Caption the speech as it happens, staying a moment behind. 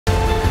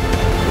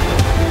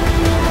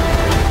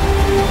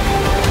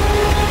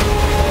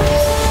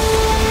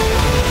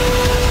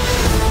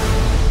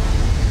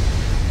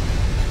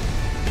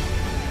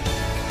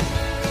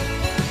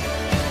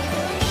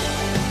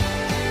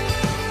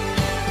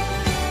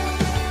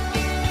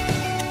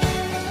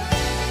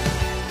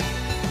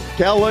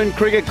Kowloon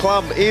Cricket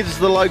Club is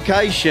the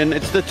location.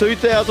 It's the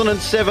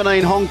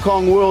 2017 Hong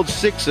Kong World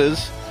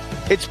Sixers.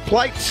 It's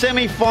plate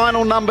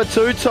semi-final number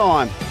 2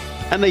 time.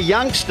 And the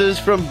youngsters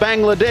from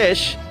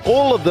Bangladesh,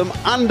 all of them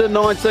under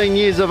 19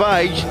 years of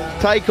age,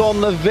 take on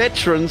the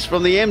veterans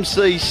from the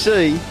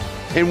MCC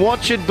in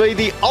what should be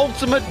the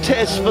ultimate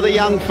test for the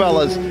young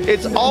fellas.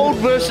 It's old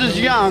versus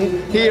young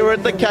here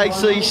at the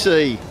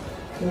KCC.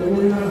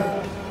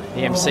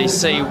 The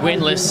MCC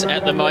winless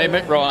at the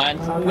moment, Ryan.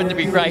 Wouldn't it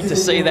be great to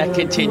see that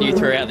continue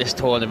throughout this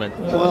tournament?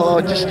 Well,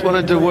 I just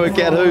wanted to work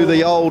out who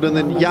the old and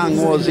the young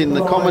was in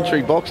the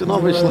commentary box, and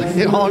obviously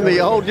I'm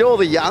the old, you're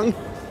the young.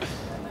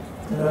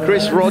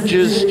 Chris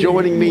Rogers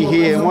joining me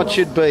here in what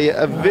should be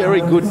a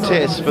very good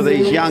test for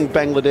these young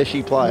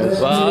Bangladeshi players.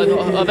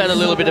 Well, I've had a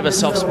little bit of a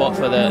soft spot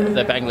for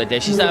the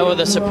Bangladeshis. They were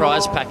the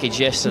surprise package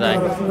yesterday,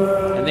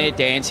 and their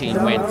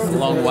dancing went a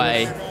long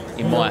way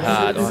in my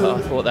heart. I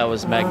thought that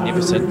was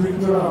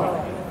magnificent.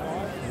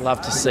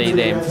 Love to see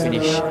them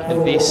finish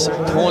this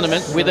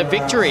tournament with a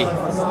victory.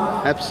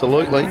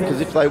 Absolutely, because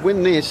if they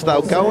win this,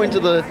 they'll go into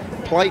the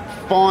plate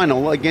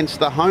final against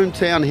the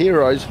hometown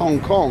heroes,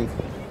 Hong Kong,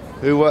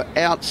 who were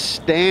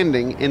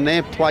outstanding in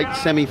their plate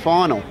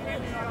semi-final.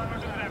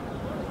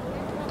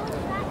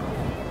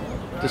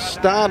 To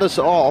start us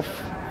off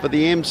for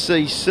the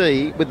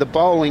MCC with the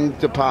bowling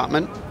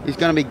department is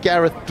going to be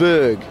Gareth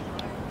Berg.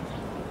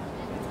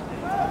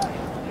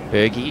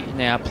 Bergie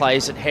now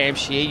plays at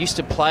Hampshire. Used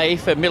to play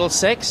for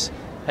Middlesex.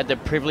 Had the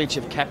privilege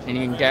of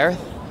captaining Gareth.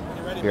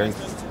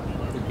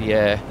 Would be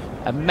a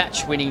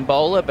match-winning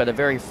bowler, but a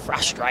very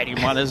frustrating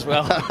one as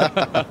well.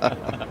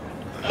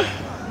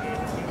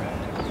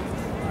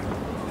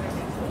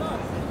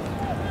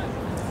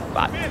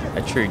 But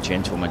a true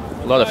gentleman.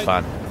 A lot of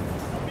fun.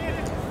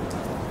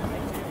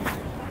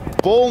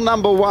 Ball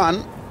number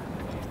 1,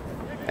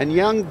 and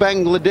young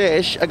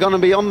Bangladesh are going to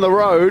be on the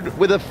road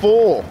with a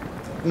 4.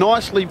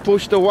 Nicely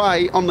pushed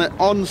away on the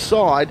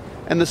onside,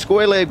 and the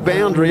square leg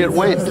boundary it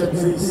went. Yeah,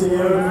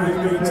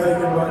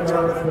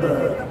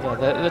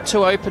 the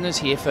 2 openers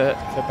here for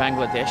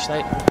Bangladesh,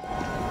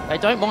 they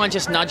don't mind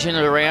just nudging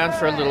it around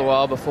for a little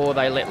while before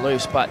they let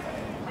loose, but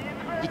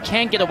you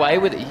can get away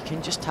with it. You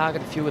can just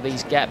target a few of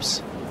these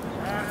gaps.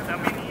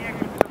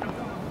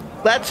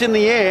 That's in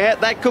the air.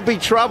 That could be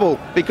trouble,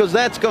 because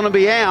that's going to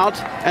be out,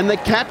 and the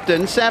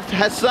captain, Saf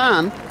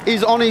Hassan,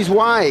 is on his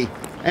way.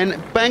 And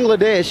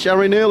Bangladesh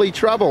are in early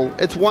trouble.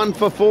 It's 1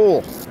 for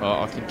 4.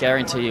 Well, I can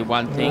guarantee you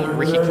one thing.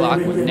 Ricky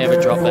Clark would never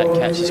drop that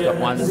catch. He's got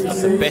one of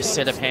the best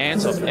set of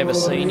hands I've ever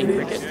seen in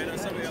cricket.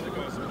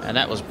 And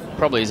that was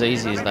probably as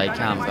easy as they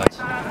come. But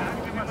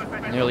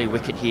an early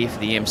wicket here for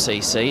the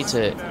MCC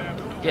to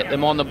get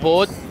them on the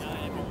board.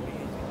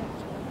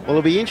 Well,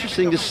 it'll be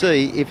interesting to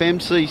see if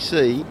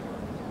MCC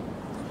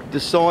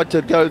decide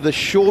to go the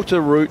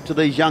shorter route to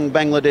these young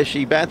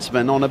Bangladeshi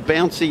batsmen on a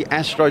bouncy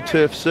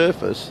AstroTurf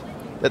surface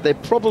that they're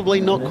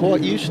probably not quite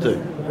used to.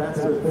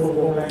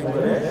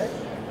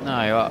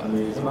 No,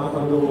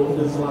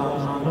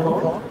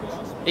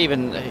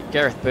 even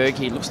Gareth Berg,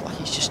 he looks like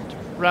he's just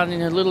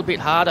running a little bit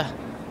harder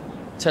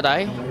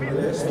today.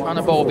 Trying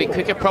to bowl a bit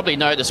quicker. Probably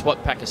noticed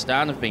what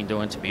Pakistan have been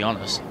doing, to be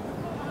honest.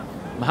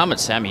 Mohammed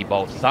Sami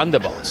bowled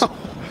thunderbolts.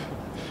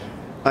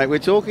 Mate, we're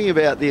talking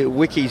about the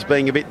wickies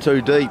being a bit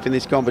too deep in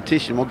this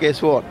competition. Well,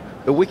 guess what?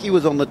 The wickie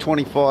was on the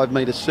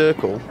 25-metre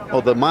circle,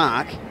 or the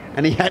mark,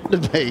 and he had to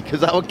be,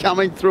 because they were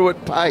coming through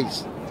at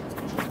pace.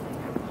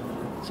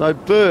 So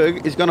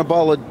Berg is going to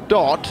bowl a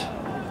dot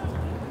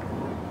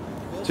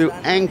to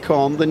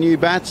Ankon, the new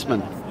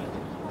batsman.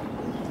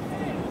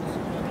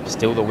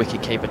 Still the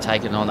wicket-keeper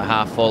taking on a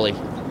half volley.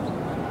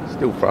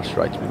 Still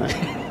frustrates me, mate.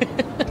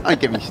 Don't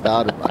get me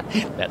started,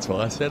 mate. That's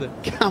why I said it.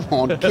 Come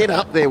on, get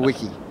up there,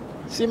 Wiki.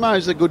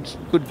 Simo's a good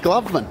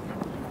gloveman.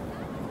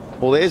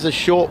 Well, there's a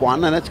short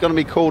one, and that's going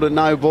to be called a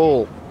no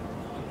ball.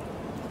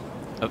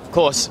 Of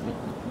course,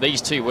 these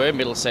two were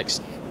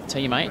Middlesex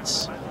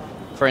teammates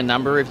for a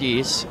number of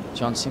years,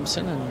 John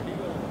Simpson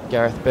and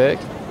Gareth Berg.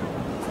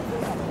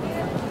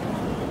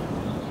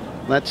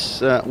 That's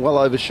well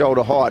over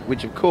shoulder height,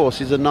 which of course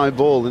is a no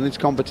ball in this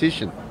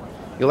competition.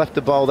 You'll have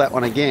to bowl that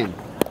one again.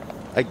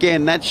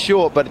 Again, that's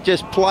short, but it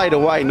just played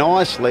away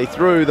nicely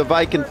through the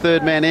vacant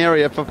third man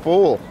area for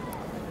 4.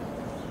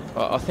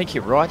 I think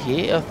you're right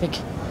here. I think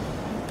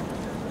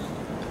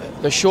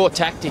the short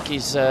tactic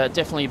is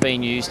definitely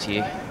being used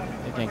here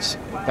against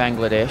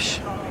Bangladesh.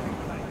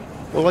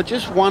 Well, I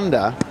just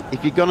wonder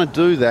if you're going to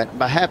do that,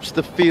 perhaps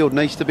the field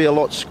needs to be a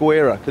lot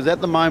squarer, because at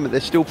the moment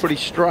they're still pretty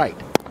straight.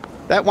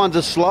 That one's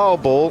a slower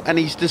ball, and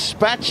he's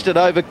dispatched it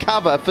over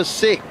cover for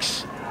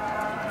 6.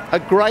 A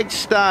great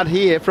start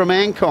here from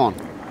Ankon.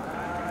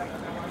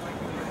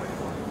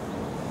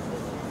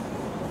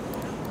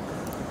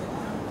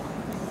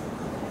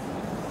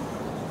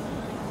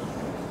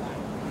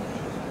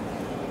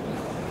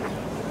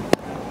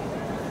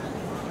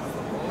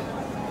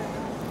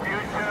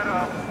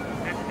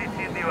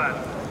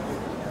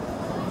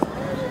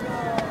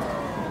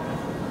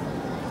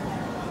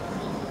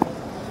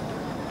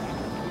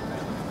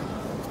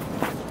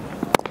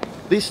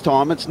 This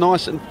time it's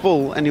nice and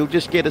full and he'll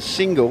just get a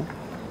single.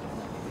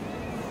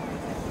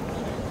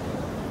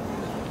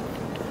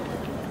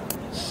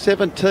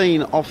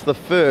 17 off the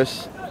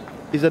first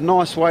is a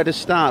nice way to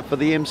start for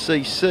the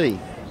MCC.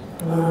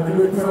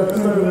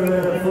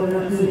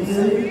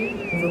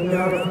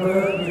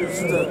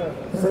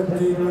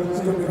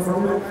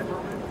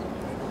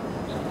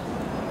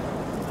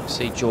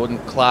 See Jordan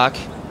Clark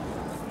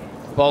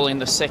bowling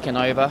the second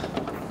over.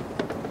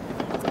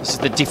 This is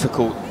the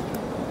difficult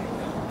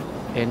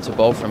end to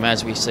bowl from,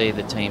 as we see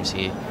the teams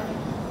here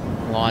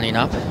lining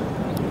up.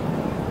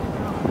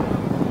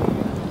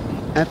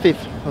 Afif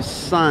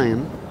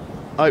Hussain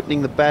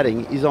opening the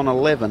batting is on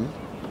 11.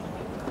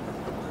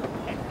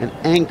 And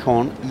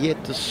Ankon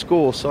yet to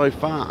score so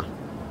far.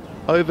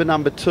 Over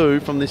number 2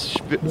 from this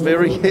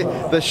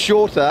the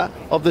shorter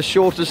of the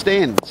shortest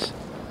ends.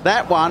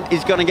 That one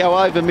is going to go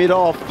over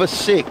mid-off for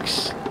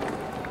 6.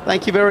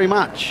 Thank you very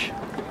much.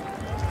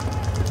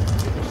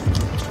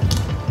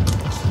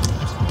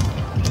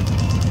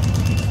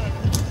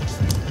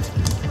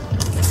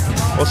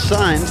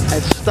 Hussain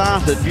has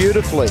started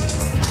beautifully.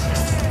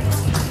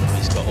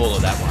 He's got all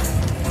of that one.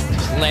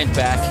 Just leant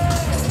back.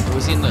 It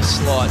was in the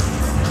slot.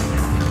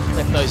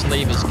 Let those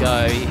levers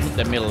go, he hit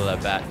the middle of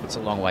the bat. It's a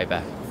long way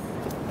back.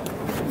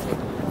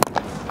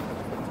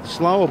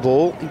 Slower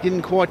ball, he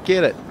didn't quite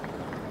get it.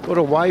 Got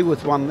away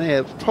with one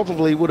there,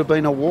 probably would have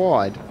been a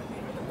wide.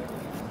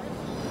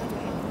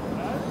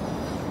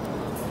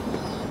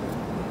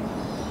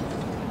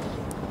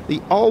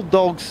 The old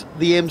dogs,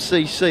 the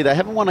MCC, they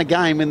haven't won a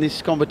game in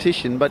this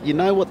competition, but you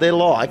know what they're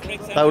like.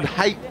 They would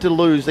hate to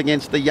lose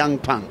against the young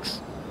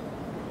punks.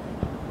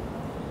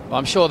 Well,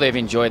 I'm sure they've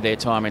enjoyed their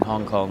time in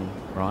Hong Kong,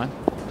 Ryan.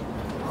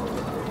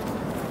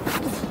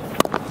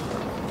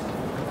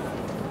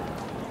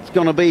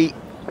 Going to be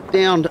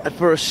down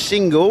for a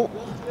single.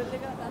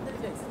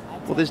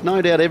 Well, there's no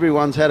doubt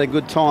everyone's had a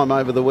good time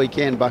over the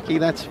weekend, Bucky,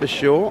 that's for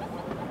sure.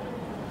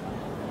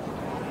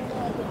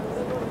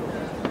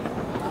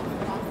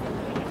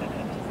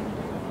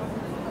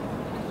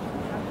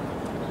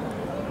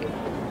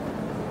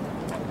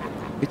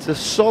 It's a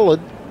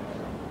solid,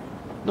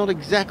 not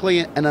exactly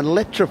an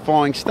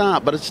electrifying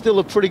start, but it's still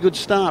a pretty good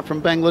start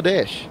from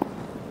Bangladesh.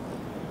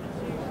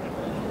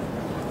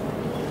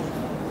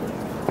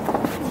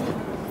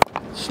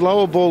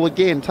 Slower ball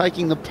again,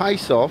 taking the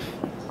pace off.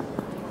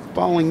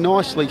 Bowling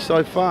nicely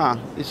so far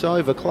this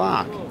over,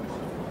 Clark.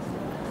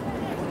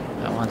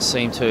 That one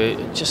seemed to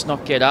just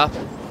not get up.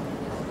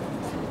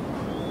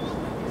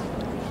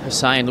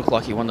 Hussain looked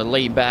like he wanted to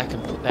lean back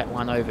and put that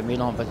one over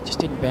mid-on, but it just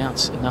didn't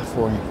bounce enough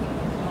for him.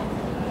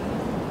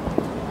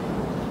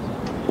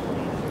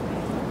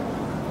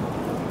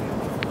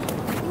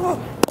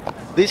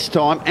 This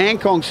time,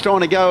 Ankong's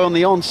trying to go on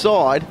the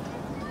onside.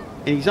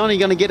 And he's only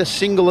going to get a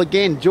single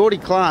again. Geordie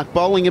Clark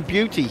bowling a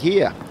beauty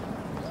here.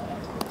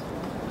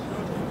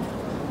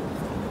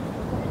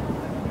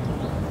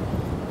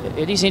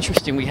 It is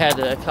interesting. We had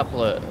a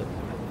couple of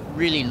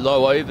really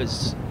low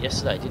overs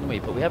yesterday, didn't we?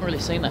 But we haven't really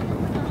seen that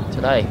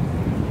today.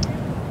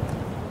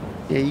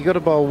 Yeah, you got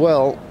to bowl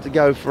well to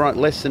go for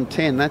less than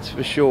 10, that's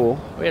for sure.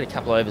 We had a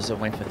couple of overs that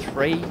went for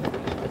 3,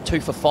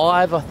 2 for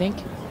 5, I think.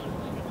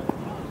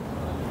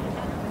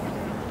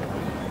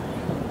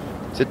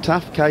 It's a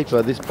tough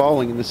caper, this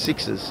bowling in the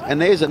 6s.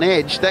 And there's an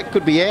edge. That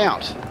could be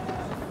out.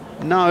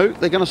 No,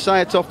 they're going to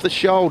say it's off the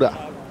shoulder.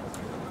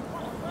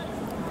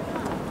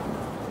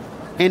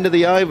 End of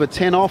the over,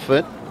 10 off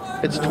it.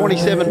 It's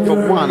 27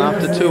 for 1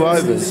 after 2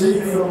 overs.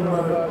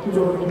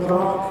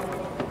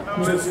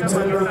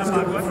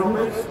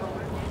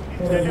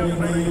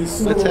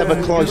 Let's have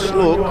a close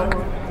look.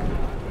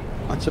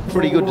 That's a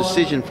pretty good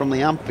decision from the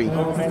umpy.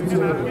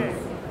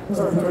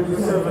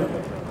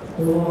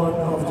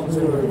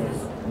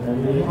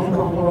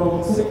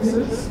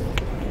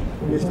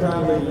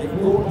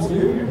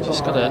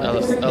 Just got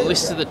a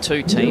list of the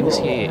 2 teams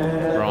here,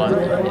 Brian.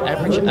 The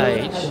average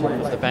age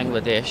for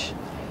Bangladesh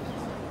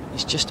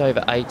is just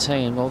over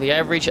 18. Well, the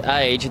average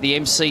age of the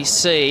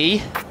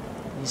MCC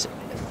is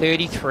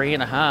 33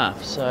 and a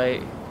half. So,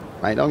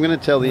 mate, I'm going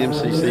to tell the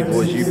MCC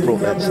boys you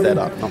brought that stat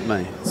up, not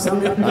me.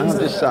 No, I'm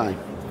just saying.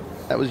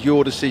 That was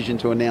your decision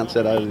to announce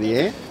that over the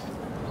air.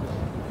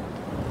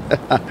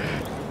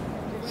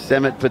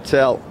 Samit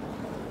Patel,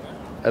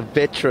 a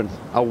veteran,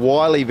 a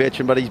wily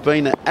veteran, but he's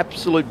been an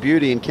absolute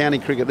beauty in county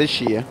cricket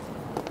this year.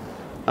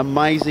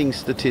 Amazing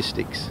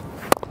statistics.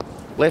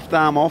 Left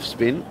arm off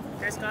spin.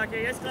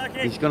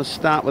 He's going to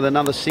start with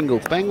another single.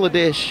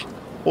 Bangladesh,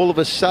 all of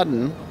a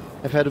sudden,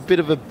 have had a bit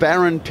of a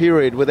barren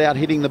period without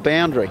hitting the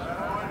boundary.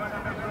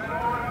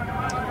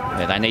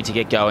 Yeah, they need to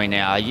get going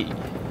now. You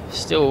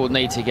still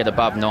need to get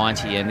above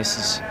 90, and this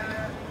is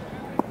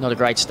not a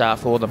great start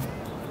for them.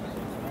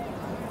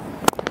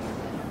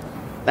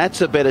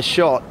 That's a better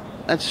shot.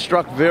 That's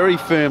struck very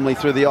firmly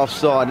through the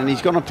offside, and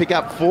he's going to pick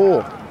up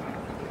 4.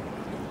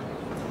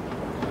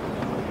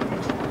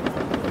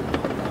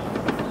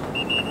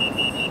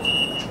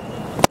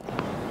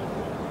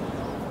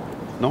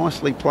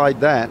 Nicely played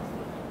that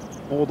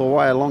all the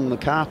way along the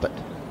carpet.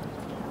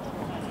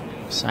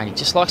 Saying he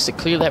just likes to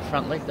clear that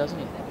front leg, doesn't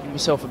he? Give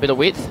himself a bit of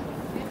width.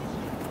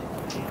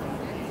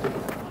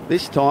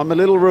 This time, a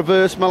little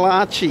reverse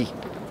Malachi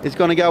is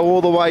going to go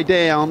all the way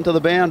down to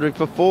the boundary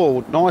for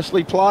 4.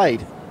 Nicely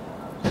played.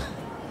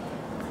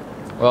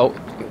 Well,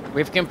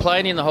 we've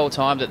complained in the whole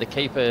time that the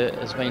keeper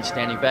has been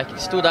standing back. He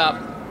stood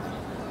up,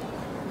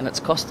 and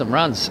it's cost them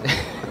runs.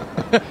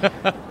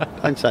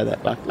 Don't say that,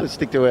 Buck. Let's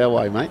stick to our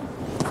way, mate.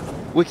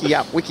 Wiki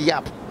up, wiki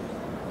up.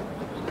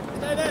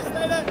 Stay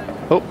there.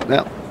 Oh,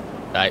 no.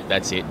 No,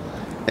 that's it.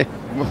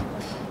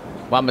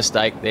 One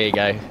mistake, there you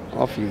go.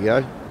 Off you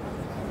go.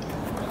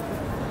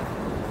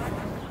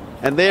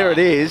 And there it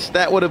is.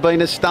 That would have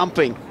been a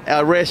stumping.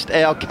 Rest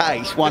our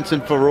case once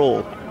and for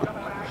all.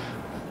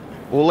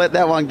 We'll let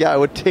that one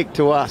go. A tick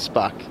to us,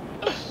 Buck.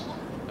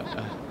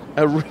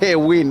 A rare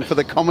win for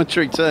the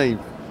commentary team.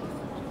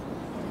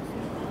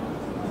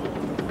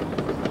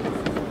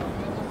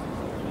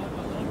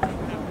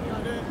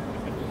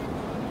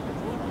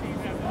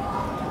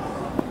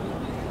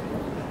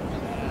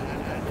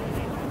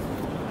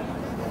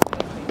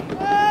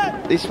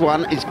 This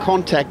one is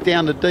contact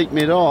down to deep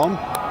mid-on,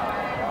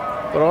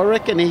 but I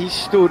reckon he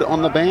stood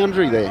on the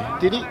boundary there.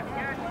 Did he?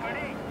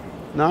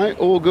 No?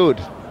 All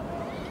good.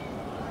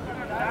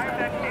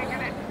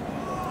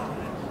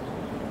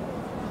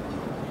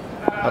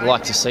 I'd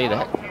like to see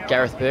that.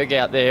 Gareth Berg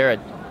out there at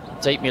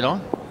deep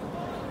mid-on.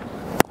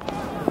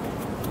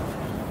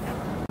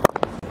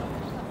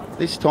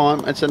 This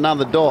time it's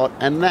another dot,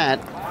 and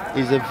that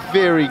is a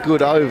very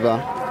good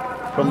over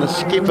from the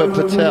skipper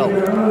Patel.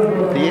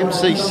 The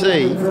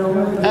MCC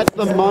at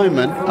the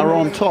moment are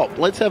on top.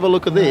 Let's have a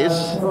look at this.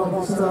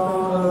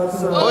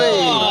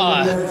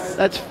 Oh.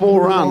 That's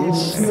 4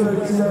 runs.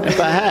 And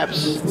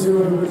perhaps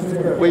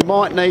we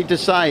might need to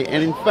say,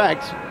 and in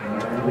fact,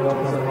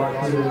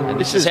 and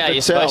this is how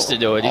you're supposed to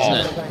do it, isn't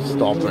it?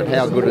 Stop it.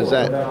 How good is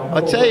that?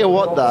 I tell you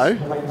what, though.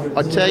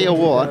 I tell you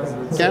what.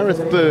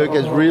 Gareth Berg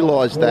has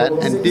realised that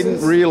and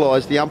didn't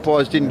realise the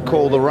umpires didn't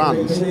call the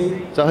runs.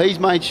 So he's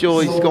made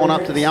sure he's gone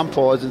up to the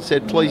umpires and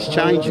said, please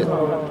change it.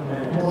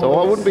 So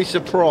I wouldn't be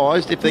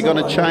surprised if they're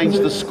going to change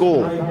the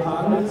score.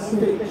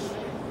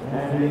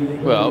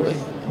 Well,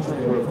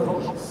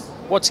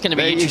 what's going to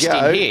be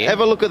interesting here... Have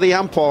a look at the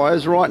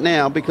umpires right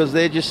now, because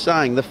they're just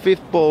saying the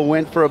 5th ball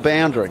went for a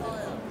boundary.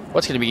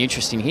 What's going to be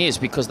interesting here is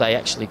because they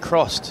actually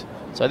crossed.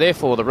 So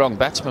therefore the wrong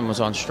batsman was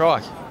on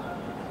strike.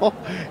 Oh,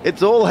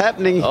 it's all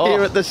happening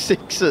here at the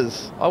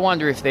Sixers. I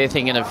wonder if they're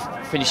thinking of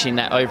finishing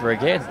that over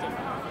again.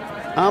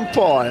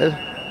 Umpire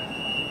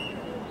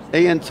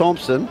Ian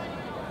Thompson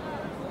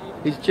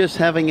is just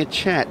having a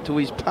chat to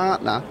his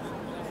partner.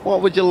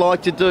 What would you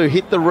like to do?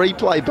 Hit the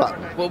replay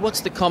button. Well,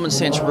 what's the common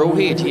sense rule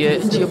here? Do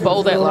you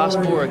bowl that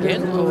last ball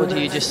again, or do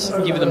you just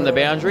give them the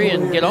boundary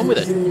and get on with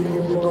it?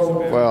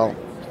 Well,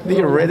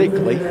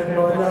 theoretically,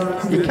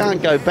 you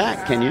can't go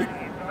back, can you?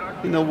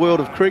 In the world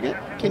of cricket,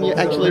 can you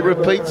actually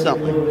repeat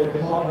something?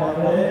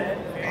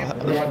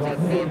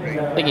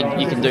 I think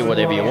you can do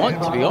whatever you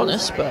want, to be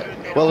honest, but...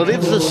 Well, it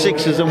is the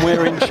Sixers and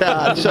we're in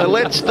charge, so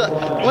let's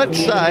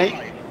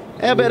say,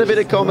 how about a bit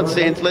of common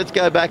sense? Let's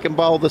go back and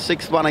bowl the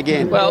 6th one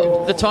again.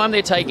 Well, the time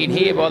they're taking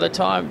here, by the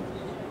time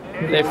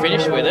they're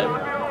finished with it,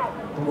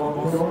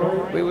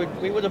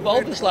 we would have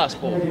bowled this last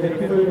ball.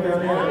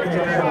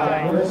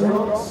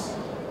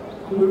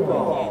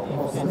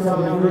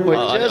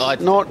 We're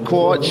just not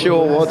quite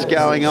sure what's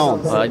going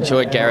on. I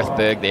enjoyed Gareth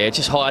Berg there,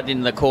 just hiding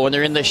in the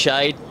corner in the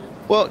shade.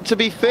 Well, to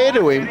be fair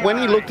to him, when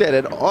he looked at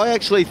it, I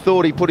actually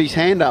thought he put his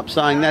hand up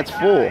saying that's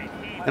 4.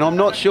 And I'm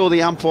not sure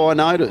the umpire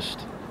noticed.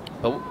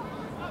 Oh.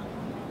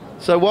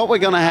 So what we're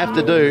going to have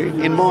to do,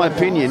 in my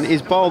opinion,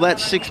 is bowl that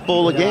 6th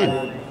ball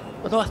again.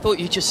 But I thought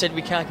you just said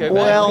we can't go back.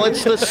 Well,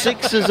 it's the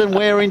Sixers and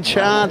we're in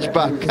charge,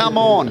 but come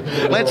on,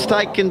 let's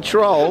take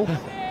control.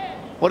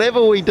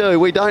 Whatever we do,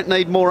 we don't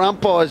need more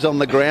umpires on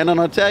the ground, and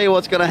I tell you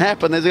what's going to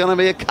happen, there's going to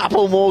be a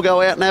couple more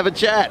go out and have a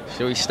chat.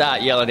 Shall we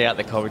start yelling out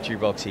the commentary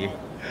box here?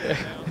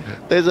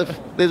 There's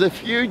a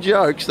few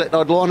jokes that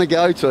I'd want to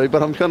go to,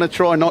 but I'm going to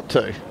try not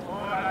to.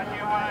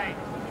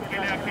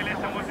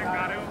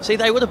 See,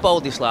 they would have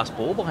bowled this last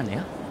ball by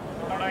now.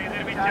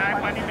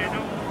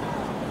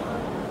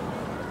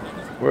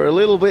 We're a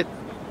little bit...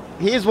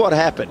 Here's what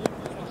happened.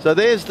 So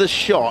there's the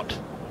shot,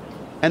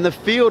 and the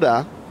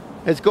fielder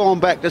has gone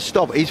back to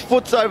stop it. His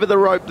foot's over the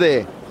rope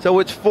there, so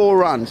it's 4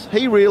 runs.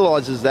 He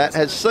realises that,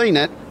 has seen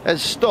it,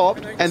 has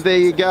stopped, and there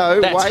you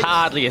go. That's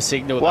hardly a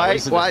signal, though,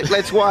 isn't it?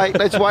 Let's wait,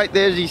 let's wait.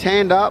 There's his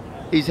hand up.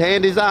 His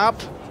hand is up.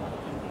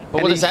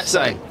 But what does that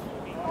say?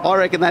 I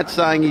reckon that's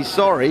saying he's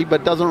sorry,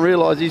 but doesn't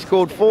realise he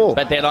scored 4.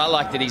 But then I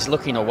like that he's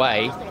looking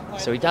away,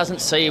 so he doesn't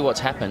see what's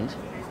happened.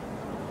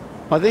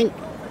 I think...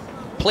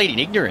 Pleading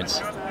ignorance.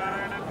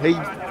 He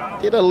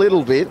did a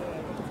little bit.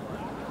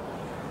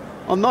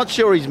 I'm not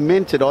sure he's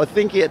meant it. I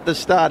think at the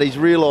start he's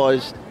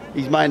realised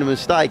he's made a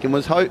mistake and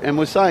was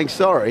saying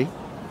sorry.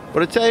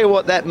 But I tell you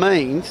what that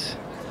means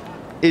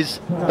is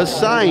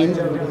Hussain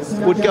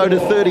would go to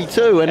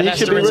 32 and he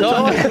should be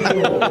retired.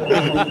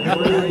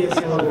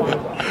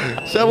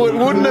 So it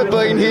wouldn't have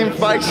been him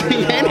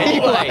facing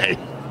anyway.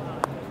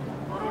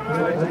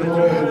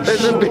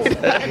 There's a bit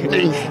of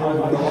acting.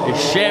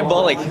 It's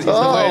shambolic is the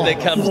word that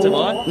comes to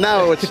mind.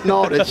 No, it's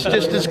not. It's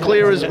just as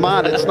clear as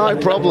mud. It's no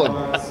problem.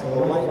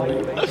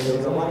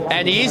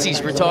 And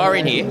he's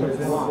retiring here.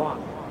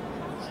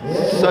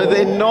 So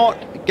they're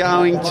not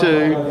going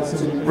to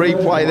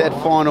replay that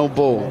final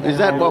ball. Is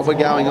that what we're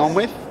going on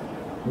with?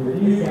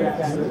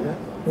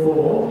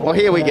 Well,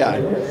 here we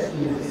go.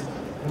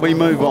 We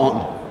move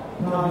on.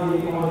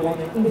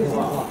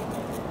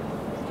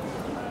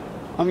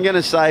 I'm going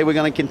to say we're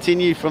going to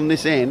continue from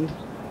this end.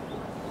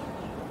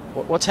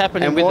 What's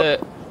happening with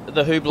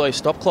the Hublot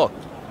stop clock?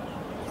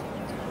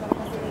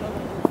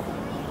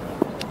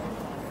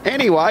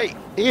 Anyway,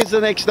 here's the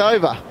next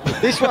over.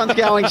 This one's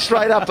going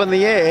straight up in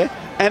the air,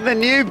 and the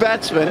new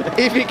batsman,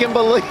 if you can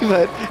believe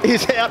it,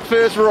 is out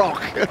first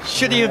rock.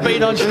 Should he have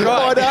been on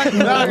strike? I don't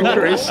know,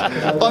 Chris.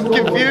 I'm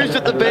confused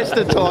at the best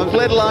of times,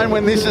 let alone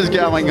when this is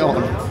going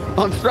on.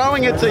 I'm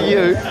throwing it to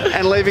you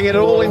and leaving it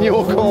all in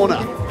your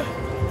corner.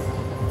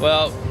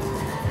 Well,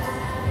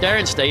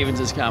 Darren Stevens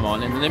has come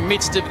on, and in the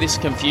midst of this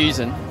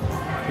confusion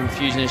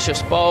has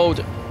just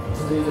bowled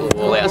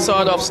all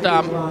outside off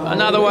stump,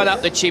 another one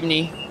up the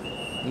chimney.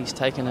 He's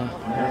taken a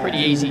pretty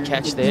easy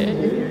catch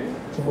there.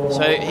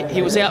 So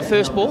he was out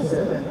first ball?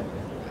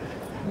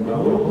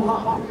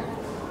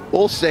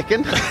 Or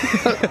second,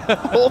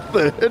 or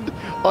third,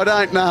 I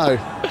don't know.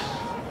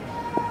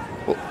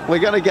 We're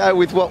going to go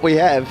with what we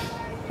have.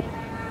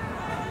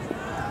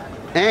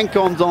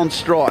 Ancon's on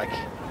strike.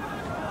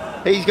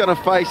 He's going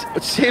to face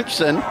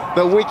Simpson.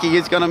 The wicky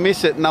is going to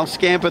miss it, and they'll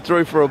scamper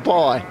through for a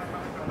bye.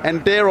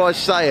 And dare I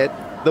say it,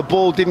 the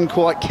ball didn't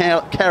quite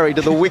carry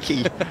to the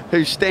wicky,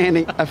 who's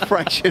standing a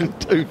fraction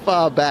too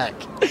far back.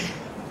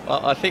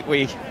 Well, I think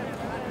we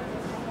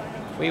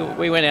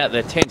went out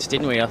the tents,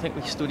 didn't we? I think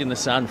we stood in the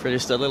sun for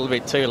just a little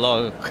bit too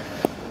long.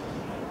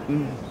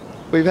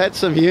 We've had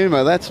some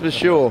humour, that's for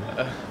sure.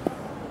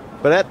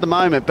 But at the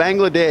moment,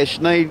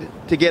 Bangladesh need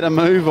to get a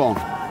move on,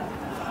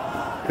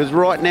 because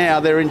right now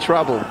they're in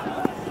trouble.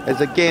 There's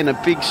again a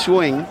big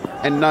swing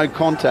and no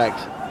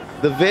contact.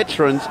 The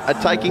veterans are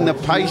taking the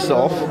pace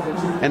off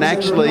and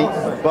actually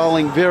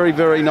bowling very,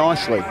 very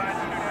nicely.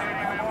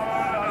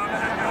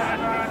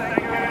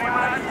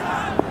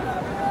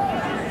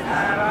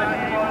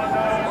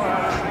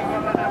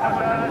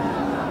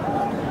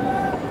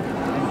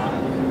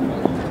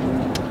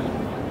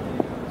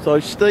 So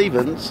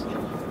Stevens,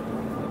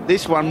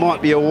 this one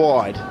might be a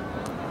wide.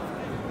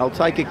 I'll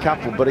take a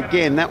couple, but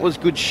again, that was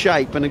good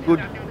shape and a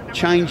good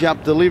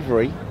change-up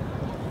delivery.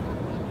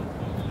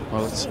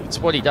 Well, it's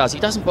what he does. He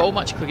doesn't bowl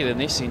much quicker than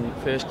this in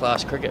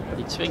first-class cricket, but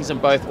he swings them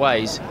both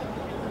ways.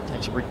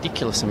 Takes a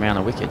ridiculous amount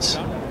of wickets.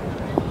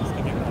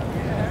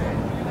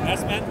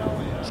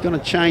 He's going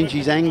to change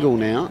his angle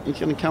now. He's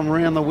going to come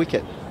around the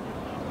wicket.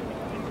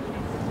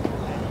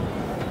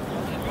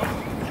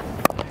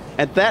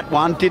 And that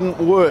one didn't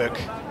work,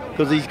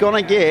 because he's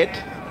going to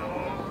get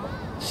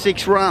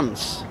 6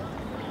 runs.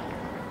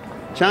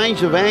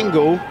 Change of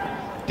angle,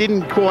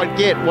 didn't quite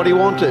get what he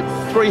wanted.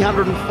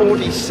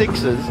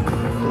 346s.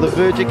 The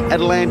Virgin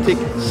Atlantic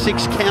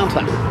 6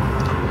 counter.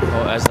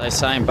 Well, as they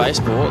say in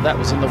baseball, that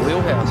was in the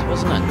wheelhouse,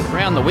 wasn't it?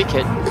 Around the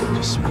wicket,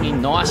 just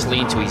swinging nicely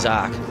into his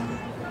arc.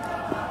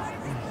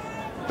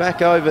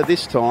 Back over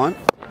this time.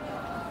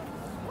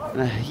 And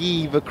a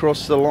heave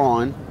across the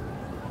line.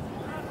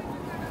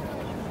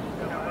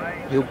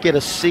 He'll get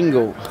a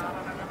single.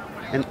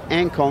 And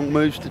Ankong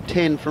moves to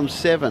 10 from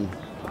 7.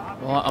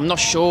 Well, I'm not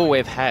sure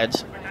we've had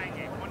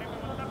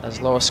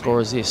as low a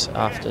score as this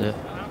after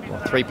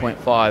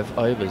 3.5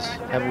 overs,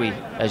 have we,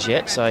 as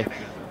yet? So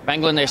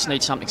Bangladesh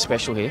needs something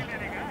special here.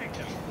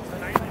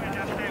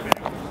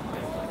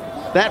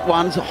 That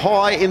one's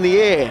high in the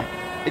air.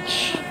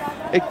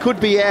 It could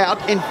be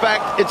out. In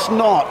fact, it's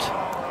not.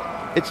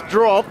 It's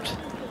dropped.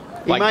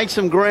 He made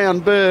some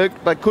ground, Berg,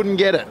 but couldn't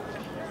get it.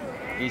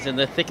 He's in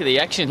the thick of the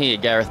action here,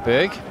 Gareth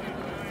Berg.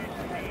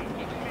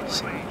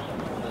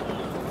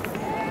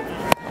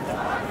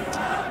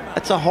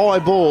 That's a high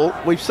ball.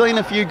 We've seen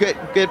a few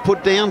get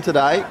put down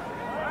today.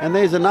 And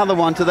there's another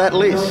one to that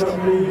list.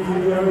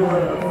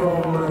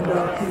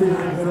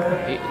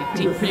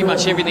 He did pretty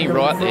much everything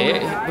right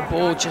there. The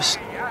ball just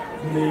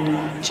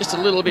a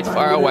little bit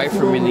far away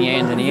from him in the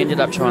end, and he ended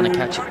up trying to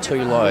catch it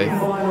too low.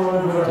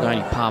 Could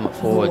only palm it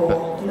forward,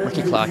 but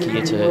Ricky Clark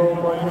here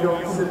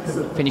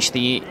to finish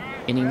the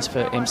innings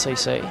for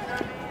MCC.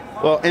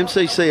 Well,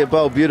 MCC have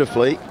bowled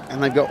beautifully,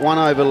 and they've got 1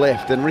 over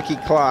left, and Ricky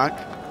Clark,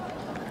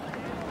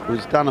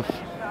 who's done a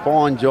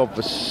fine job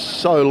for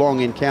so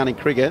long in county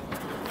cricket,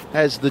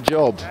 has the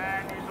job.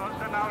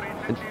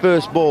 And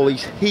first ball,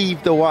 he's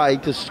heaved away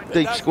to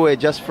deep square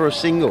just for a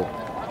single.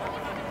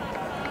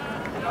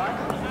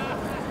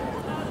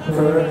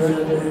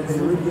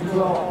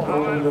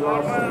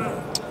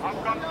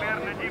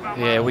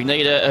 Yeah, we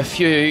need a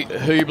few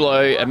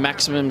Hublot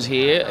maximums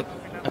here.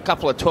 A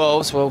couple of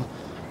 12s will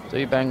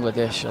do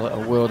Bangladesh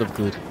a world of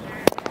good.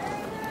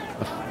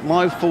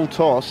 My full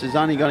toss is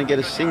only going to get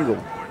a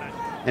single.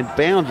 And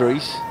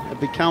boundaries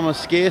have become a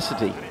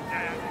scarcity.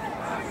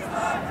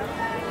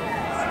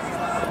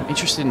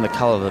 Interested in the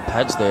colour of the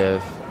pads there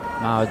of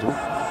Mahadou.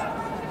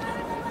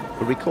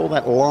 Would we call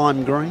that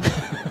lime green?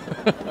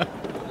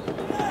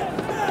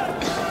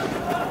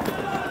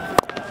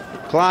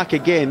 Clark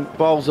again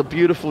bowls a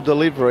beautiful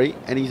delivery,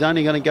 and he's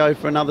only going to go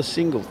for another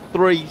single.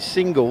 3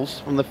 singles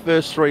from the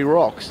first 3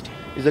 rocks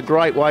is a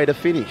great way to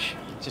finish.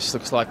 Just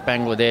looks like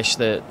Bangladesh,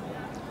 the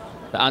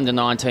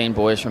under-19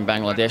 boys from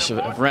Bangladesh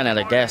have run out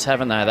of gas,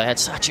 haven't they? They had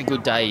such a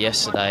good day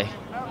yesterday.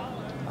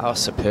 Oh,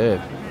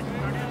 superb.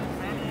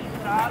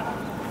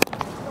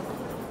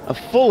 A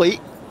Fully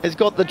has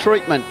got the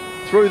treatment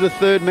through the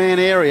third man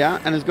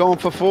area and has gone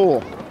for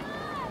 4.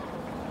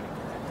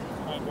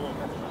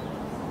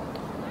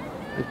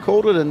 They've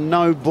called it a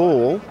no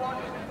ball,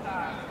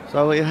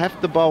 so he'll have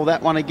to bowl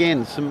that one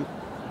again. Some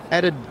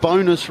added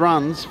bonus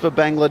runs for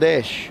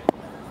Bangladesh.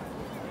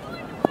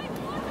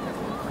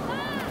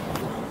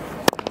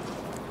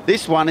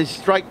 This one is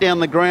straight down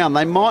the ground.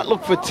 They might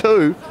look for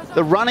 2.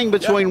 The running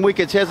between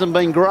wickets hasn't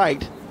been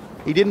great.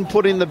 He didn't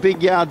put in the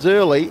big yards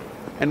early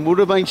and would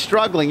have been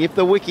struggling if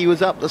the wicket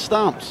was up the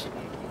stumps.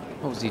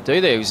 What does he do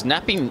there? He was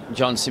napping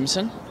John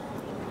Simpson.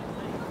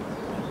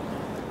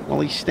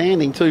 Well, he's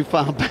standing too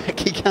far back.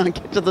 He can't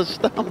get to the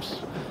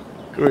stumps,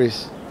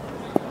 Chris.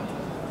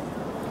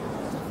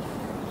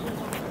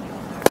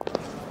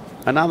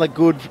 Another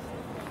good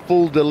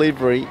full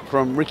delivery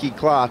from Ricky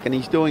Clark, and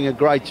he's doing a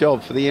great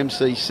job for the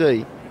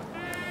MCC.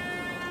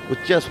 With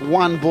just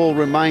 1 ball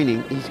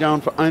remaining, he's going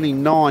for only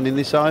 9 in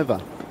this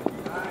over.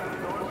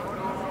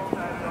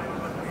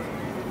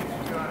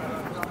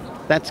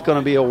 That's going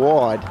to be a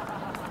wide.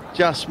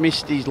 Just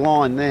missed his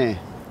line there.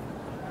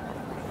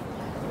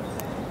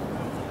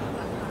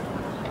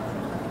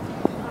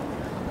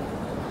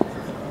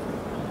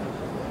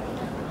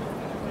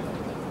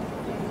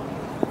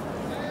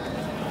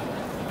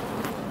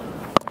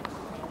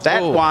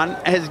 That one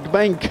has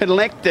been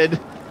collected,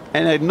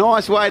 and a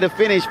nice way to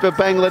finish for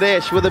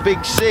Bangladesh with a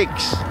big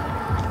 6.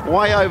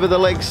 Way over the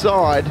leg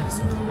side.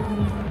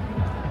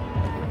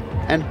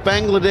 And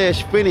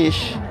Bangladesh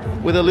finish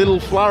with a little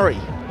flurry.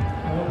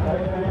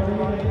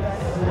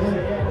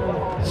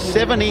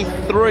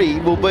 73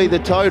 will be the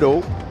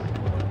total,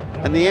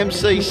 and the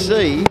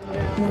MCC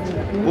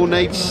will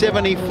need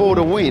 74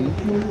 to win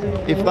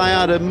if they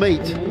are to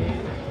meet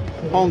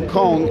Hong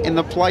Kong in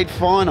the plate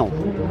final.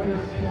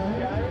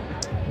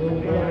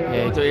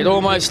 Yeah, it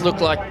almost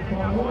looked like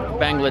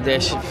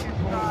Bangladesh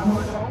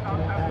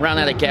have run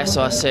out of gas,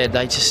 I said.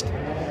 They just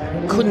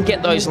couldn't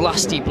get those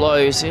lusty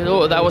blows. They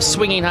were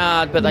swinging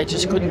hard, but they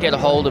just couldn't get a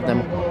hold of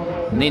them.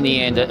 And in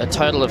the end, a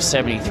total of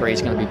 73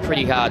 is going to be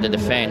pretty hard to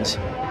defend.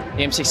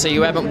 The MCC,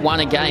 who haven't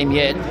won a game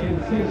yet,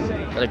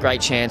 got a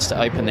great chance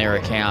to open their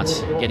account,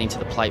 getting to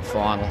the plate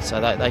final. So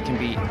they can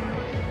be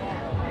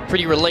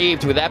pretty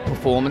relieved with that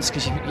performance,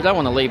 because you don't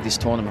want to leave this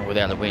tournament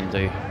without a win, do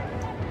you?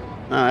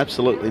 No,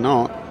 absolutely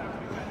not.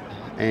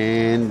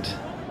 And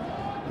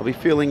they'll be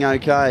feeling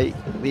okay,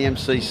 the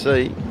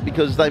MCC,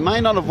 because they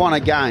may not have won a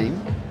game,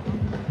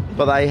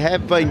 but they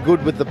have been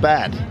good with the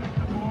bat.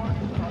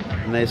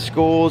 And their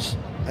scores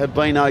have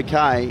been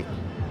okay.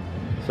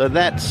 So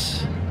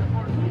that's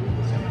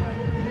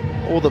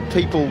all the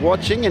people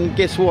watching. And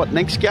guess what?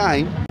 Next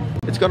game,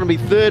 it's going to be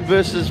 3rd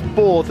versus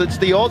 4th. It's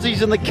the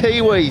Aussies and the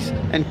Kiwis.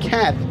 And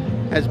Kath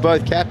has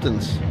both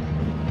captains.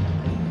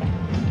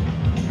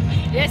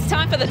 Yes,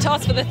 time for the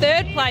toss for the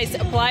 3rd place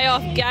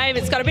playoff game.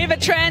 It's got a bit of a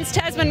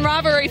trans-Tasman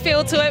rivalry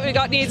feel to it. We've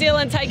got New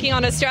Zealand taking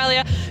on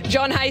Australia.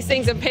 John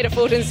Hastings and Peter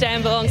Fulton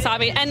stand alongside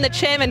me, and the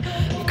chairman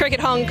of Cricket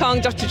Hong Kong,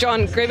 Dr.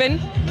 John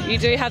Gribben. You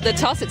do have the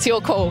toss. It's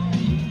your call.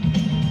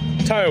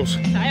 Tails.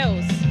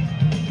 Tails.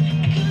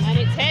 And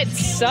it's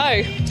heads.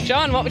 So,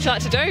 John, what would you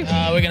like to do?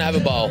 We're going to have a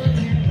bowl.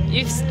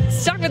 You've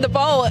stuck with the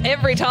bowl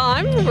every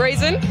time.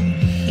 Reason?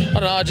 I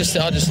don't know, I just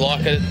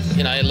like it.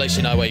 You know, at least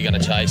you know where you're going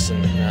to chase,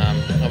 and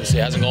obviously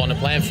it hasn't gone to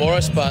plan for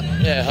us, but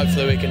yeah,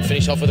 hopefully we can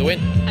finish off with a win.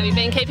 Have you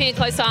been keeping a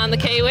close eye on the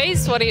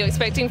Kiwis? What are you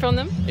expecting from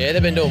them? Yeah,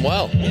 they've been doing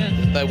well. Yeah.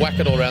 They whack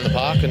it all around the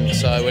park, and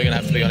so we're going to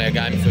have to be on our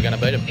game if we're going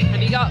to beat them.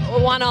 Have you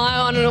got one eye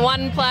on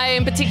one play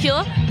in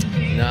particular?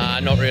 Nah,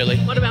 not really.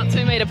 What about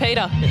 2 metre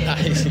Peter?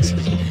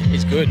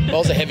 He's good.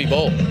 Bowl's a heavy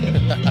ball.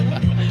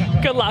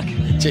 Good luck.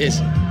 Cheers.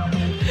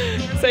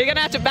 So you're going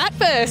to have to bat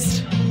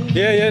first.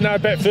 Yeah, no,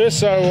 bat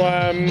first. So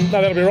no,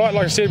 that'll be right.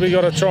 Like I said, we've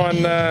got to try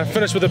and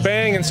finish with a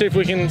bang and see if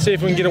we can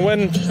get a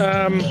win.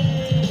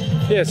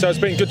 Yeah, so it's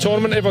been a good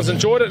tournament. Everyone's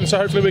enjoyed it, and so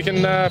hopefully we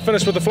can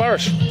finish with a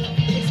flourish.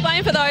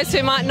 Explain for those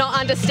who might not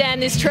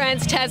understand this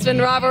trans-Tasman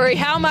rivalry.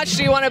 How much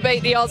do you want to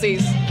beat the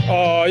Aussies?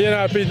 Oh,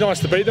 it'd be nice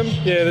to beat them.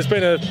 Yeah, there's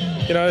been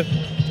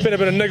it's been a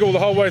bit of niggle the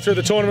whole way through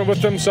the tournament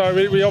with them. So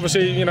we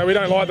obviously, we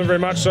don't like them very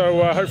much.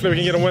 So hopefully we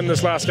can get a win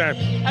this last game.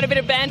 Had a bit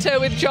of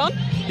banter with John?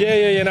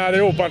 Yeah,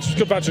 they're all a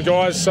good bunch of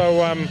guys. So,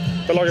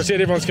 but like I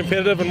said, everyone's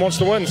competitive and wants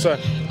to win. So,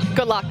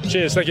 good luck.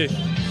 Cheers, thank you.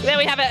 There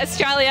we have it.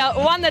 Australia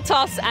won the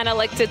toss and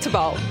elected to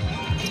bowl.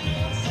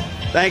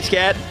 Thanks,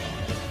 Kat.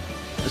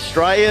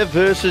 Australia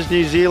versus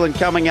New Zealand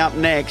coming up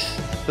next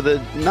for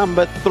the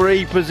number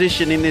 3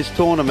 position in this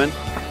tournament.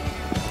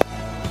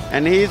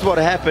 And here's what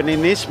happened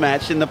in this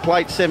match in the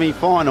plate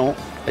semi-final.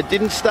 It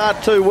didn't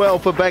start too well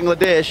for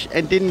Bangladesh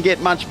and didn't get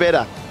much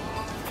better.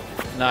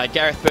 No,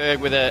 Gareth Berg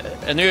with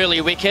an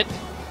early wicket.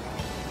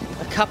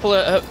 A couple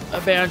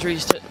of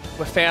boundaries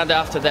were found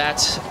after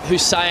that.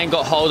 Hussain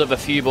got hold of a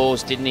few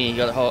balls, didn't he? He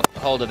got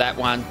hold of that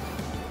one.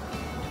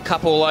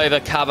 Couple over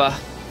cover.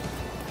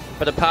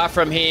 But apart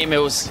from him, it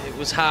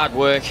was hard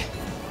work.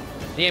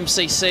 The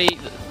MCC,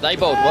 they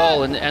bowled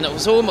well, and it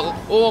was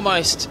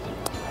almost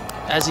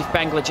as if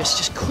Bangladesh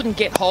just couldn't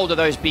get hold of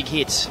those big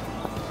hits.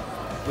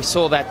 We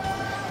saw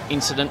that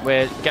incident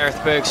where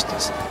Gareth Berg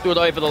stood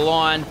over the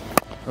line.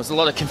 There was a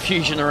lot of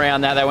confusion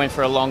around that. They went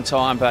for a long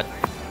time, but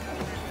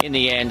in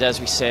the end, as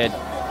we said,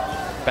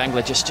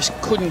 Bangladesh just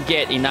couldn't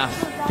get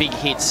enough big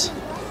hits,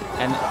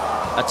 and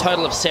a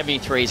total of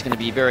 73 is going to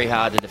be very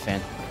hard to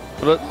defend.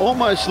 But it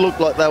almost looked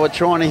like they were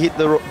trying to hit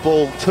the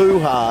ball too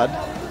hard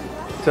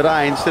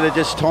today instead of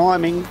just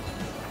timing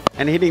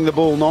and hitting the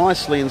ball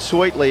nicely and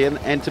sweetly.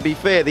 And to be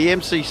fair, the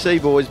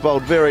MCC boys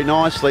bowled very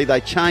nicely.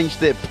 They changed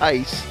their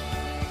pace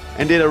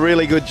and did a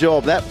really good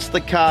job. That's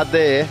the card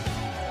there.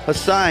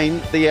 Hussain,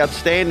 the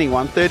outstanding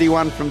one,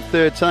 31 from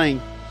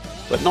 13,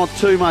 but not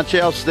too much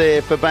else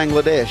there for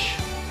Bangladesh.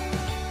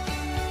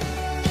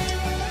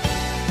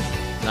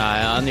 No,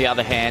 on the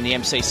other hand, the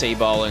MCC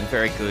bowling,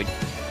 very good.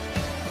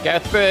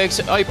 Gareth Berg's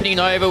opening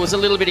over was a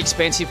little bit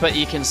expensive, but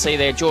you can see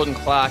there, Jordan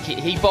Clark,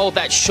 he bowled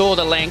that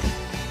shorter length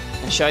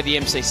and showed the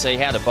MCC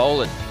how to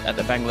bowl it at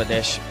the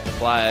Bangladesh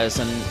players.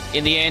 And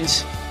in the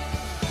end,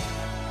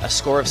 a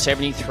score of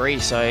 73.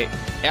 So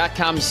out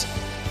comes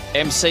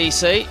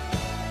MCC.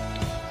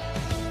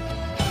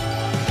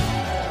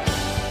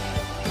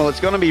 Well, it's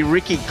going to be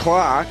Ricky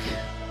Clark,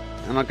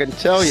 and I can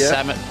tell you...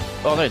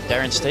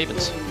 Darren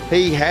Stevens.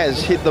 He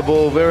has hit the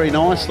ball very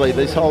nicely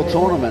this whole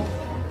tournament.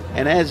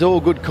 And as all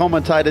good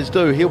commentators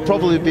do, he'll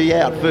probably be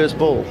out first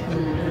ball.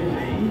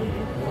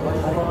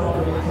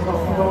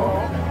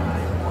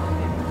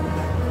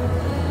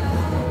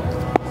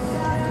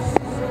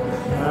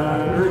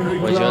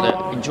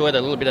 Well, enjoyed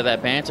a little bit of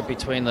that banter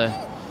between the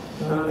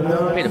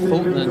Peter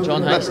Fulton and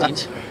John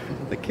Hastings.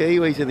 The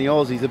Kiwis and the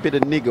Aussies, a bit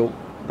of niggle.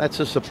 That's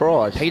a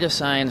surprise. Peter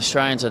saying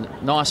Australians are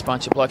a nice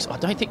bunch of blokes. I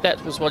don't think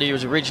that was what he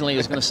was originally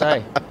going to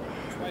say.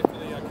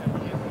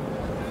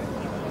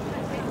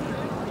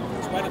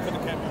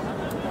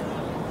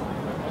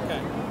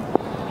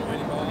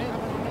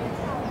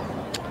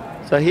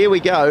 So here we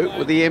go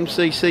with the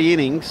MCC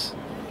innings.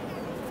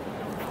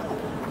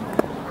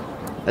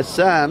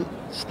 Hassan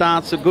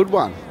starts a good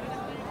one.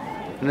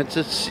 And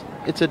it's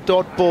a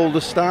dot ball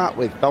to start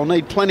with. They'll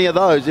need plenty of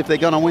those if they're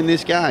going to win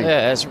this game. Yeah,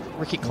 as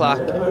Ricky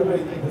Clark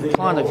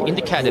kind of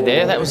indicated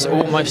there, that was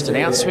almost an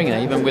outswinger,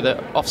 even with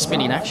an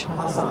off-spinning action.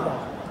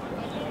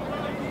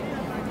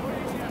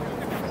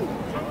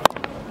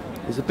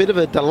 There's a bit of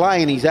a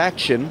delay in his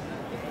action,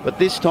 but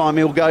this time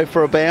he'll go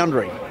for a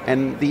boundary.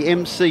 And the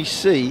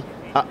MCC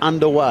are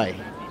underway.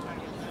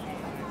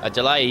 A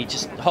delay, he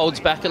just holds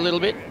back a little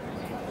bit.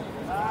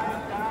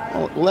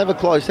 Well, we'll have a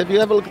close. Have you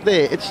have a look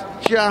there? It's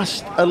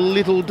just a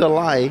little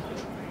delay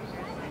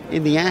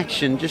in the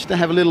action, just to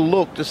have a little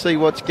look to see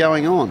what's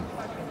going on.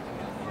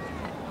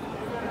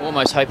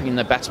 Almost hoping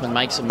the batsman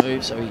makes a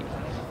move so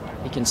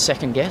he can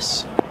second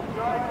guess.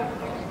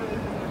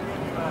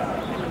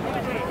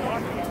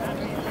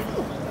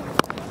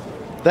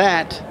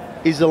 That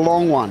is a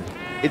long one.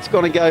 It's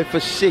going to go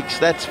for 6,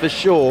 that's for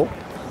sure.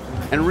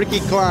 And Ricky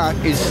Clark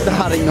is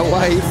starting the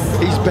way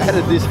he's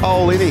batted this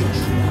whole innings.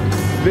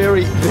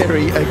 Very,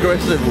 very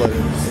aggressively.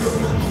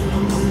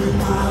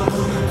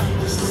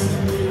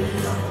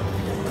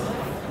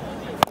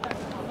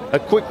 A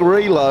quick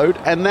reload,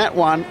 and that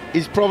one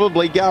is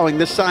probably going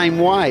the same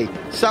way,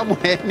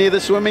 somewhere near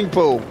the swimming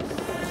pool.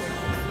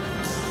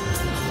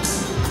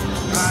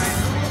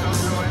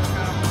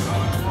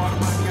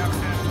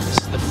 This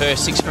is the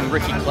first 6 from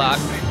Ricky Clark,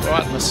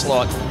 right in the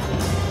slot.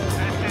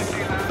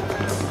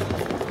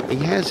 He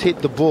has hit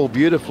the ball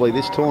beautifully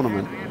this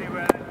tournament.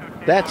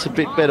 That's a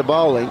bit better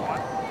bowling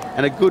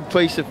and a good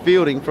piece of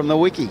fielding from the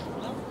wicky.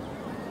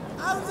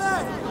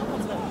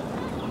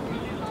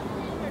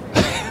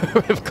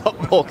 We've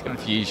got more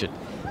confusion.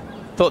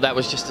 Thought that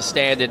was just a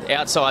standard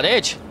outside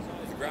edge.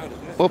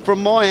 Well,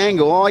 from my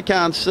angle, I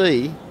can't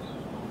see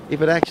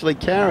if it actually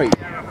carried.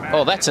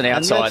 Oh, that's an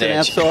outside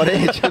edge. That's an outside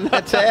edge, and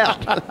that's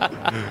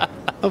out.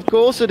 Of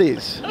course it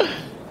is.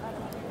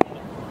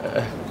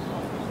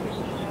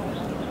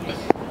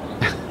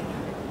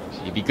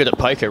 He'd be good at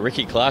poker,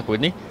 Ricky Clark,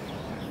 wouldn't he?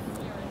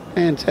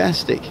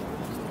 Fantastic.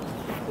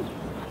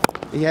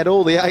 He had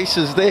all the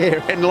aces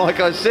there, and like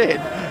I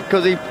said,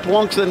 because he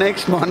plonks the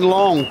next one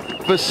long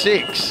for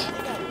 6.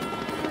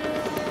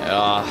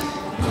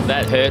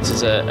 That hurts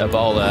as a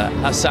bowler.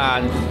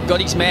 Hassan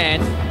got his man,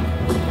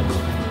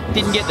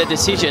 didn't get the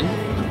decision,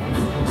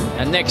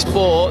 and next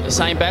ball, the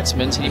same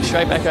batsman's hit him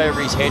straight back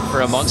over his head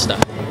for a monster.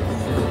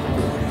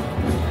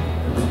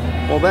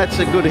 Well, that's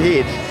a good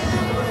hit.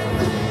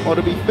 Well,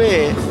 to be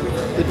fair,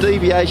 the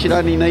deviation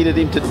only needed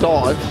him to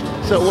dive,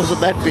 so it wasn't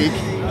that big.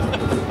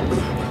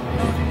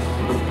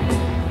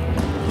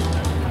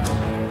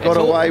 Got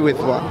away with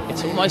one.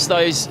 It's almost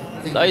those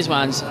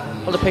ones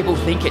A lot of people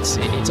think it's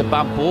a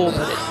bump ball,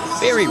 but it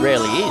very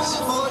rarely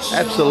is.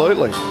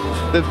 Absolutely.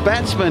 The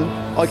batsman,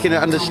 I can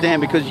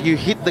understand because you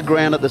hit the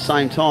ground at the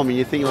same time and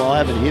you think, well, I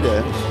haven't hit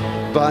her.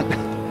 But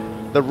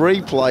the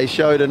replay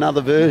showed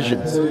another version.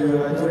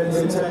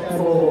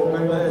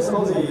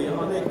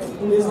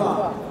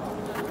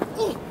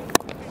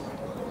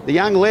 The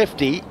young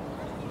lefty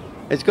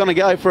is going to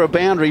go for a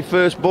boundary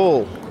first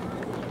ball.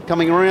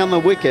 Coming around the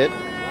wicket,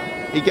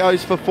 he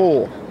goes for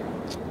 4.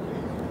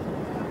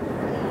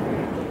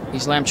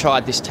 Islam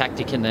tried this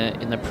tactic in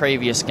the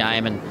previous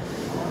game and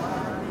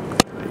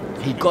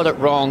he got it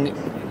wrong.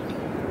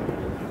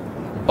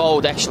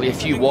 Bowled actually a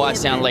few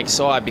wides down leg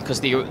side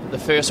because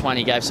the first one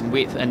he gave some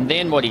width, and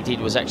then what he did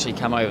was actually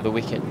come over the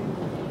wicket,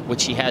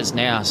 which he has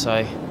now.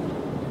 So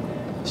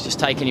it's just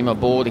taking him a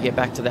ball to get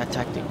back to that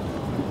tactic.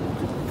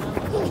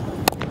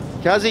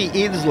 Kazi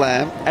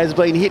Islam has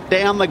been hit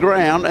down the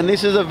ground, and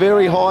this is a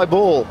very high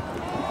ball.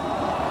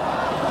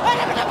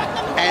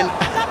 And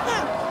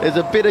there's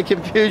a bit of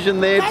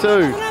confusion there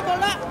too.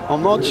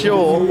 I'm not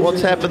sure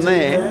what's happened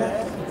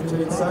there,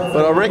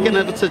 but I reckon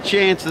it's a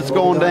chance that's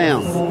gone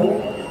down.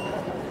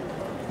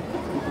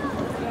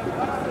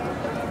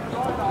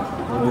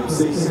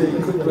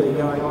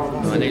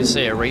 I need to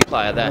see a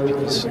replay of that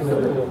because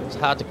it's